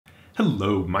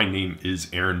Hello, my name is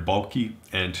Aaron Balke,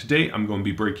 and today I'm going to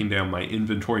be breaking down my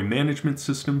inventory management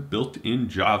system built in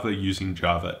Java using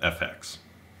JavaFX.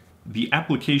 The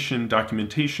application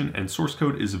documentation and source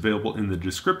code is available in the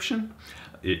description.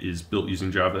 It is built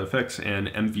using JavaFX and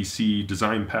MVC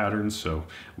design patterns, so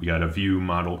we got a view,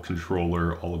 model,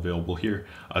 controller, all available here.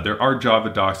 There are Java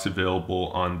docs available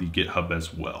on the GitHub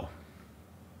as well.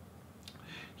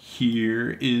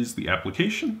 Here is the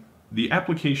application. The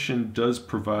application does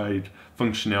provide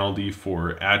functionality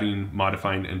for adding,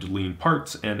 modifying, and deleting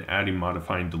parts and adding,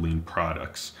 modifying, deleting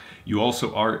products. You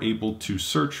also are able to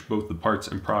search both the parts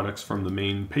and products from the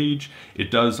main page.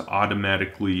 It does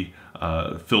automatically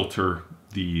filter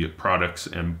the products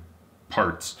and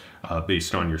parts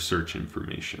based on your search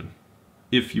information.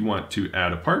 If you want to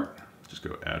add a part, just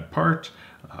go add part.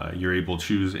 You're able to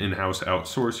choose in-house,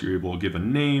 outsource. You're able to give a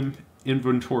name,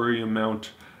 inventory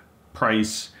amount,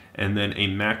 price, and then a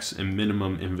max and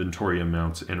minimum inventory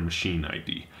amounts and a machine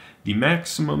ID. The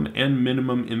maximum and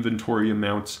minimum inventory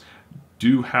amounts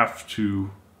do have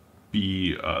to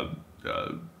be,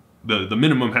 the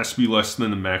minimum has to be less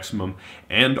than the maximum,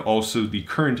 and also the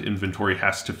current inventory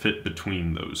has to fit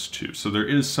between those two. So there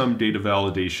is some data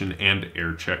validation and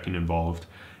error checking involved.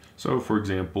 So for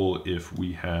example, if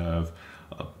we have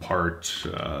a part,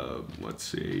 let's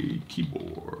say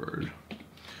keyboard,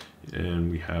 and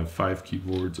we have 5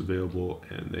 keyboards available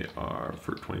and they are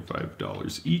for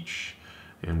 $25 each,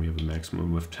 and we have a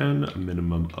maximum of 10, a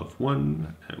minimum of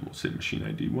 1, and we'll say machine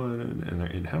ID 1, and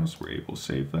in-house we're able to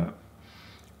save that.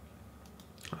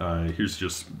 Here's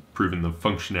just proving the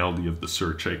functionality of the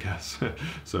search, I guess.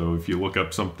 So if you look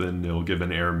up something, it'll give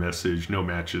an error message, no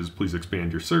matches, please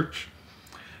expand your search.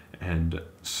 And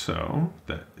so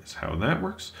that is how that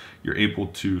works. You're able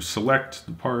to select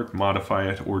the part, modify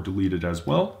it, or delete it as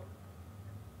well.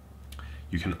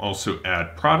 You can also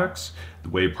add products. The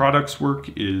way products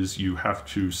work is you have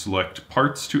to select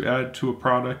parts to add to a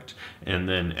product and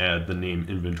then add the name,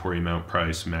 inventory amount,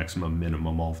 price, maximum,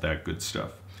 minimum, all of that good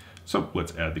stuff. So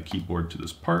let's add the keyboard to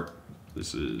this part.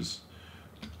 This is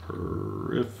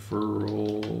peripheral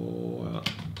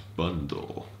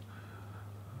bundle.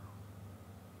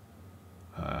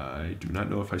 I do not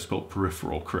know if I spelled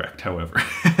peripheral correct, however.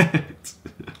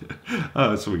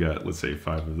 So we got, let's say,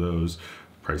 5 of those.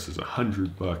 Price is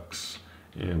 $100,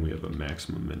 and we have a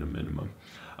maximum and a minimum.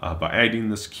 By adding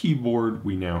this keyboard,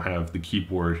 we now have the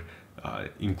keyboard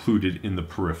included in the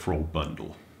peripheral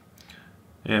bundle.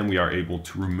 And we are able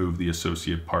to remove the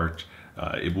associated part.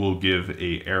 It will give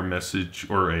a error message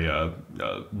or a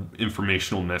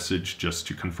informational message just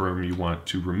to confirm you want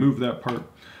to remove that part.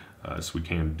 So we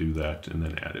can do that and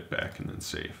then add it back and then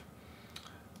save.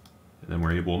 And then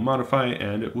we're able to modify,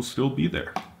 and it will still be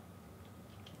there.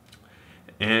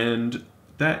 And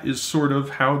that is sort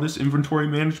of how this inventory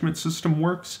management system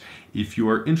works. If you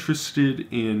are interested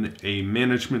in a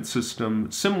management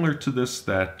system similar to this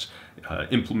that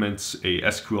implements a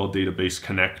SQL database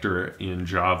connector in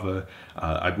Java,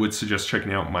 I would suggest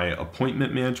checking out my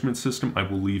appointment management system. I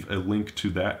will leave a link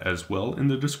to that as well in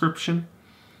the description.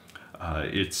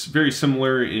 It's very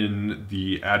similar in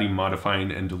the adding,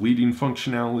 modifying, and deleting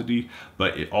functionality,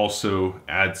 but it also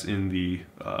adds in the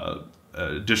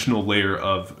additional layer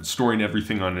of storing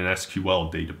everything on an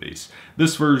SQL database.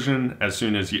 This version, as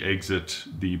soon as you exit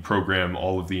the program,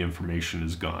 all of the information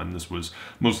is gone. This was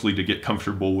mostly to get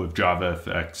comfortable with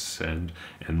JavaFX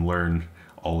and learn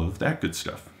all of that good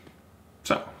stuff.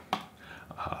 So,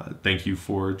 thank you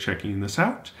for checking this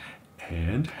out,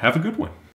 and have a good one.